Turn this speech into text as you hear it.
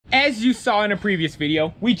as you saw in a previous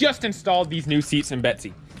video, we just installed these new seats in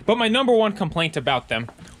Betsy. But my number one complaint about them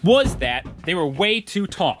was that they were way too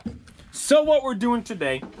tall. So what we're doing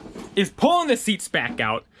today is pulling the seats back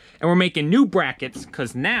out, and we're making new brackets,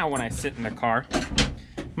 because now when I sit in the car,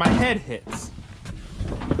 my head hits.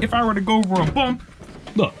 If I were to go over a bump,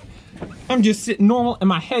 look, I'm just sitting normal and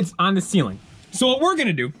my head's on the ceiling. So what we're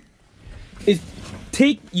gonna do is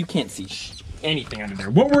you can't see anything under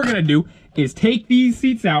there. What we're gonna do is take these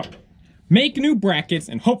seats out, make new brackets,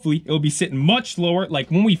 and hopefully it'll be sitting much lower. Like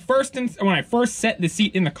when I first set the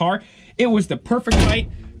seat in the car, it was the perfect height.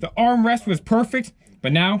 The armrest was perfect,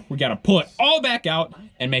 but now we gotta pull it all back out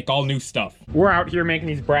and make all new stuff. We're out here making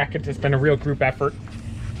these brackets. It's been a real group effort.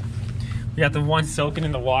 We got the one soaking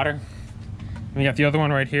in the water. And we got the other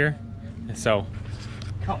one right here. And so,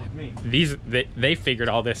 they figured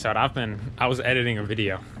all this out. I was editing a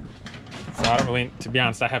video. So I don't really, to be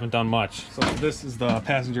honest, I haven't done much. So this is the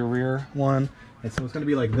passenger rear one. And so it's gonna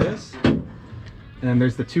be like this. And then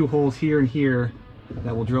there's the two holes here and here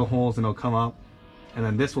that will drill holes and it'll come up. And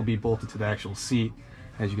then this will be bolted to the actual seat,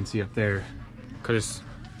 as you can see up there. Cause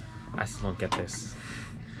I still don't get this.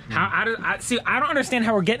 I don't understand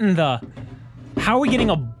how we're getting how are we getting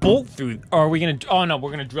a bolt through? Or are we gonna, oh no, we're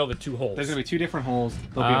gonna drill the two holes. There's gonna be two different holes.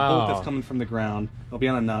 There'll be a bolt that's coming from the ground. It'll be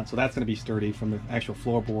on a nut, so that's gonna be sturdy from the actual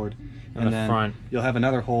floorboard. And then front, you'll have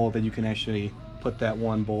another hole that you can actually put that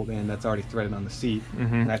one bolt in that's already threaded on the seat.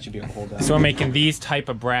 And that should be able to hold that. So we're making these type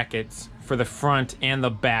of brackets for the front and the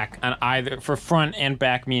back on either, for front and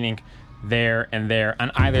back, meaning there and there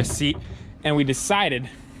on either seat. And we decided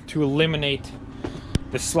to eliminate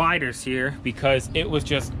the sliders here because it was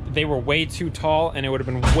just, they were way too tall and it would have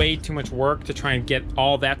been way too much work to try and get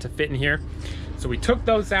all that to fit in here. So we took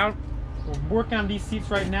those out. We're working on these seats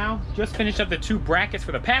right now. Just finished up the two brackets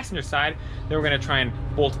for the passenger side. Then we're gonna try and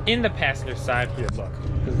bolt in the passenger side. Here, look.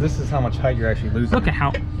 Because this is how much height you're actually losing. Look at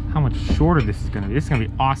how much shorter this is gonna be. This is gonna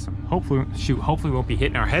be awesome. Hopefully we won't be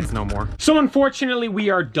hitting our heads no more. So unfortunately, we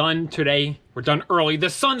are done today. We're done early. The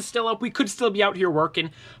sun's still up. We could still be out here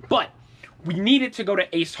working, but we needed to go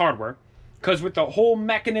to Ace Hardware because with the whole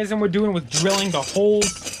mechanism we're doing with drilling the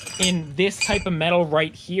holes in this type of metal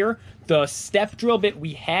right here, the step drill bit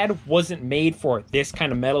we had wasn't made for this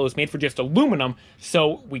kind of metal. It was made for just aluminum,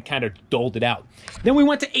 so we kind of doled it out. Then we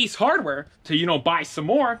went to Ace Hardware to, you know, buy some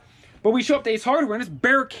more, but we show up to Ace Hardware and it's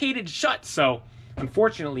barricaded shut, so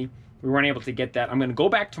unfortunately, we weren't able to get that. I'm gonna go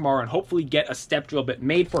back tomorrow and hopefully get a step drill bit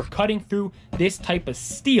made for cutting through this type of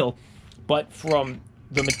steel, but from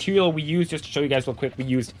the material we used, just to show you guys real quick, we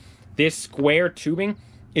used this square tubing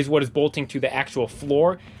is what is bolting to the actual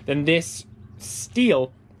floor. Then this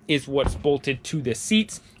steel is what's bolted to the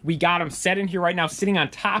seats. We got them set in here right now, sitting on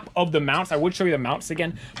top of the mounts. I would show you the mounts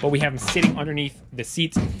again, but we have them sitting underneath the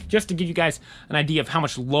seats just to give you guys an idea of how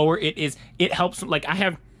much lower it is. It helps, like I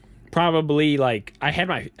have probably like,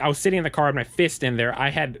 I was sitting in the car with my fist in there. I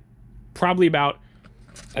had probably about,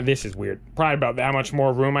 this is weird, probably about that much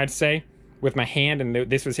more room, I'd say, with my hand, and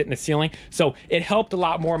this was hitting the ceiling. So it helped a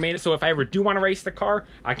lot more, made it so if I ever do want to race the car,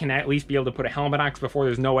 I can at least be able to put a helmet on, because before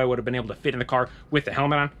there's no way I would have been able to fit in the car with the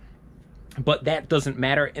helmet on. But that doesn't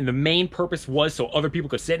matter, and the main purpose was so other people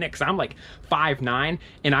could sit in it, because I'm like 5'9",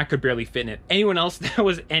 and I could barely fit in it. Anyone else that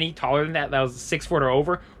was any taller than that was 6 foot or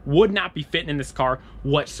over, would not be fitting in this car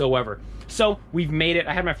whatsoever. So we've made it.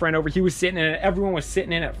 I had my friend over, he was sitting in it, everyone was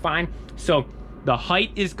sitting in it fine. So the height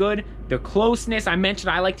is good. The closeness, I mentioned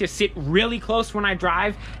I like to sit really close when I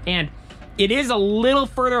drive, and it is a little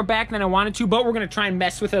further back than I wanted to, but we're gonna try and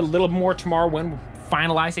mess with it a little more tomorrow when we're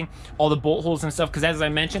finalizing all the bolt holes and stuff, because as I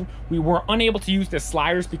mentioned, we were unable to use the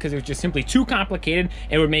sliders because it was just simply too complicated.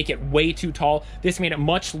 It would make it way too tall. This made it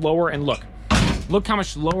much lower, and look how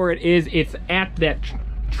much lower it is. It's at that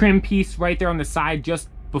trim piece right there on the side, just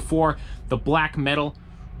before the black metal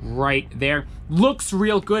right there. Looks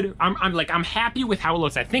real good. I'm happy with how it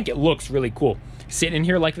looks. I think it looks really cool sitting in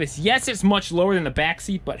here like this. Yes, it's much lower than the back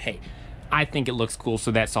seat, but hey, I think it looks cool, so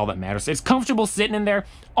that's all that matters. It's comfortable sitting in there.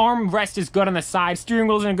 Arm rest is good on the side. Steering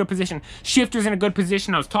wheel's in a good position. Shifter's in a good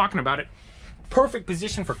position. I was talking about it. Perfect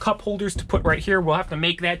position for cup holders to put right here. We'll have to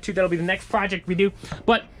make that too. That'll be the next project we do.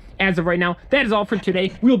 But as of right now, that is all for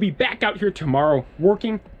today. We'll be back out here tomorrow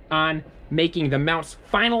working on making the mounts,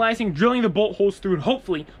 finalizing, drilling the bolt holes through, and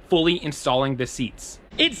hopefully fully installing the seats.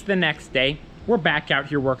 It's the next day. We're back out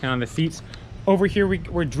here working on the seats. Over here,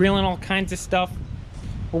 we're drilling all kinds of stuff.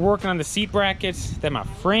 We're working on the seat brackets that my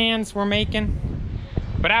friends were making.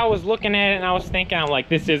 But I was looking at it and I was thinking, I'm like,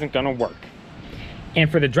 this isn't gonna work. And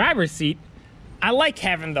for the driver's seat, I like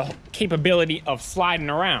having the capability of sliding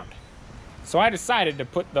around. So I decided to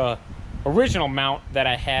put the original mount that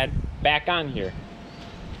I had back on here.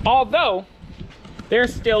 Although, they're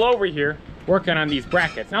still over here working on these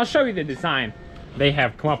brackets. And I'll show you the design they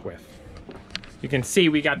have come up with. You can see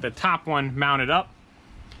we got the top one mounted up.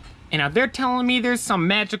 And now they're telling me there's some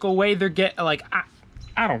magical way they're getting, like,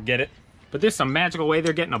 I don't get it. But there's some magical way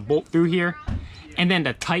they're getting a bolt through here. And then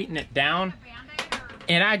to tighten it down.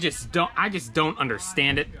 And I just don't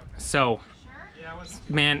understand it. So,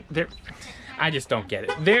 man, I just don't get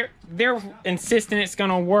it. They're insisting it's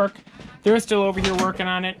gonna work. They're still over here working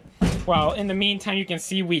on it. Well, in the meantime, you can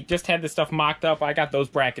see we just had this stuff mocked up. I got those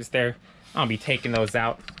brackets there. I'll be taking those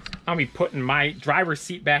out. I'll be putting my driver's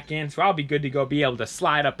seat back in, so I'll be good to go, be able to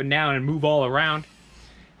slide up and down and move all around.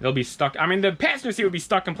 They'll be stuck. I mean, the passenger seat will be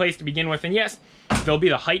stuck in place to begin with, and yes, there'll be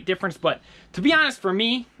the height difference, but to be honest, for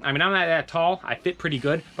me, I mean, I'm not that tall. I fit pretty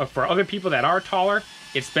good, but for other people that are taller,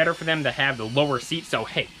 it's better for them to have the lower seat. So,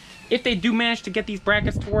 hey, if they do manage to get these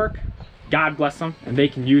brackets to work, God bless them, and they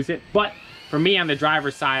can use it. But for me, on the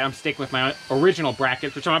driver's side, I'm sticking with my original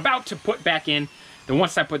brackets, which I'm about to put back in. Then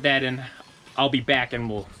once I put that in, I'll be back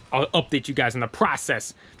and I'll update you guys on the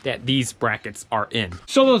process that these brackets are in.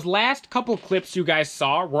 So those last couple clips you guys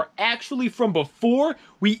saw were actually from before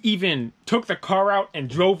we even took the car out and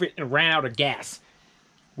drove it and ran out of gas.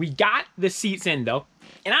 We got the seats in though,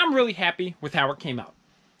 and I'm really happy with how it came out.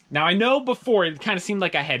 Now I know before it kind of seemed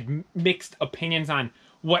like I had mixed opinions on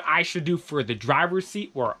what I should do for the driver's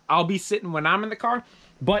seat where I'll be sitting when I'm in the car,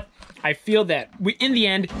 but I feel that in the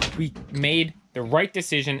end, we made the right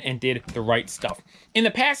decision and did the right stuff. In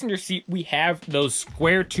the passenger seat, we have those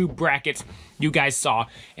square tube brackets you guys saw,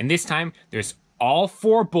 and this time there's all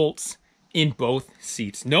 4 bolts in both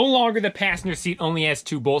seats. No longer the passenger seat only has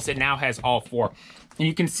 2 bolts, it now has all 4. And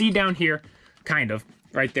you can see down here, kind of,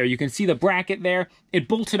 right there, you can see the bracket there. It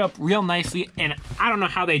bolted up real nicely, and I don't know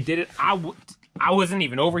how they did it. I wasn't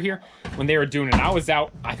even over here when they were doing it. I was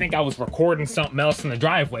out, I think I was recording something else in the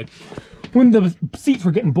driveway when the seats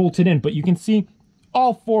were getting bolted in, but you can see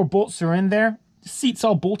all 4 bolts are in there. The seats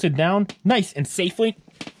all bolted down nice and safely.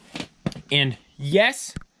 And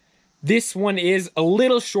yes, this one is a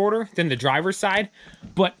little shorter than the driver's side,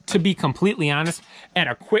 but to be completely honest, at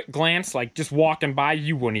a quick glance, like just walking by,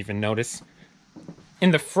 you wouldn't even notice.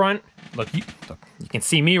 In the front, look, you can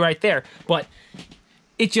see me right there, but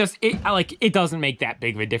it doesn't make that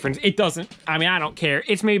big of a difference. It doesn't, I mean, I don't care.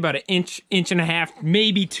 It's maybe about an inch and a half,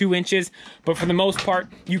 maybe 2 inches, but for the most part,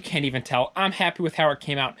 you can't even tell. I'm happy with how it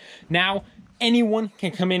came out. Now, anyone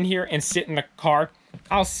can come in here and sit in the car.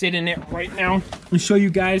 I'll sit in it right now and show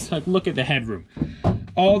you guys, like, look at the headroom.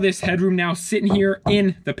 All this headroom now sitting here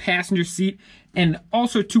in the passenger seat. And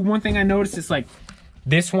also, too, one thing I noticed is, like,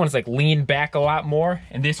 this one's, like, leaned back a lot more,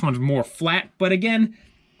 and this one's more flat. But again,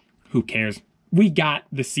 who cares? We got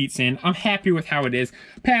the seats in. I'm happy with how it is.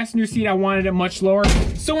 Passenger seat, I wanted it much lower,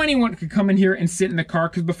 so anyone could come in here and sit in the car,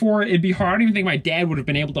 because before it'd be hard. I don't even think my dad would have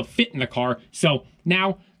been able to fit in the car. So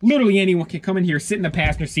now, literally anyone can come in here, sit in the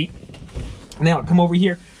passenger seat. Now I'll come over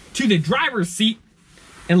here to the driver's seat,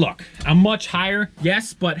 and look, I'm much higher,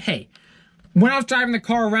 yes, but hey, when I was driving the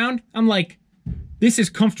car around, I'm like, this is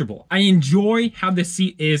comfortable. I enjoy how the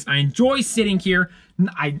seat is. I enjoy sitting here.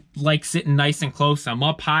 I like sitting nice and close. I'm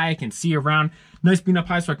up high, I can see around. Nice being up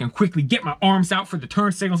high so I can quickly get my arms out for the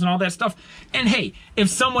turn signals and all that stuff. And hey, if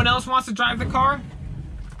someone else wants to drive the car,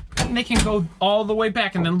 they can go all the way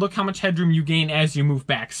back, and then look how much headroom you gain as you move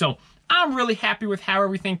back. So I'm really happy with how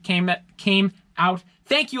everything came out.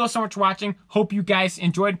 Thank you all so much for watching. Hope you guys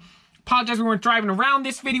enjoyed. Apologize we weren't driving around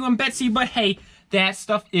this video in Betsy, but hey, that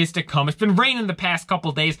stuff is to come. It's been raining the past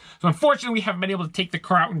couple days, so unfortunately we haven't been able to take the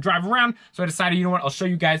car out and drive around, so I decided, you know what, I'll show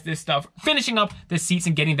you guys this stuff, finishing up the seats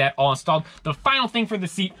and getting that all installed. The final thing for the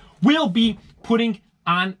seat will be putting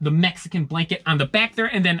on the Mexican blanket on the back there,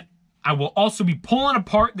 and then I will also be pulling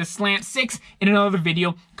apart the Slant 6 in another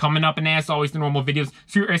video coming up, and as always, the normal videos.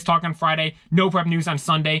 Serious Talk on Friday, No Prep News on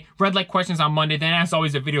Sunday, Red Light Questions on Monday, then as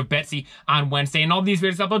always, a video of Betsy on Wednesday. And all these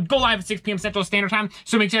videos upload go live at 6 p.m. Central Standard Time,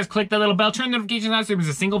 so make sure you guys click that little bell, turn notifications on so there's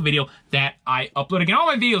a single video that I upload. Again, all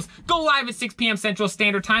my videos go live at 6 p.m. Central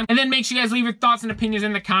Standard Time, and then make sure you guys leave your thoughts and opinions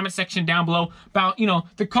in the comment section down below about, you know,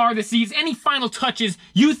 the car, the seats, any final touches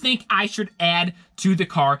you think I should add to the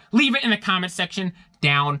car. Leave it in the comment section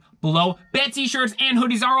down below. Betsy shirts and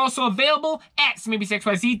hoodies are also available at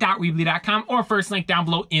smabyxyz.weebly.com, or first link down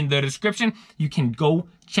below in the description. You can go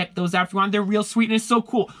check those out if you want. They're real sweet and it's so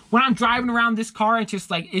cool. When I'm driving around this car, it's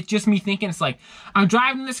just me thinking, it's like, I'm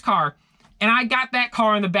driving this car and I got that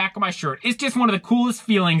car in the back of my shirt. It's just one of the coolest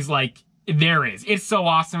feelings, like, there is. It's so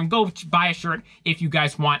awesome. Go buy a shirt if you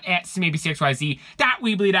guys want at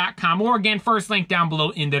simabcxyz.weebly.com, or again, first link down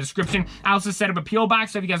below in the description. I also set up a P.O.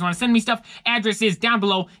 box, so if you guys want to send me stuff, address is down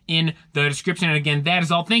below in the description. And again, that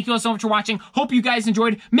is all. Thank you all so much for watching. Hope you guys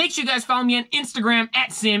enjoyed. Make sure you guys follow me on Instagram at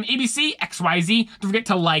simabcxyz. Don't forget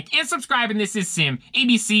to like and subscribe. And this is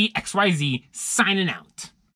SimABCXYZ signing out.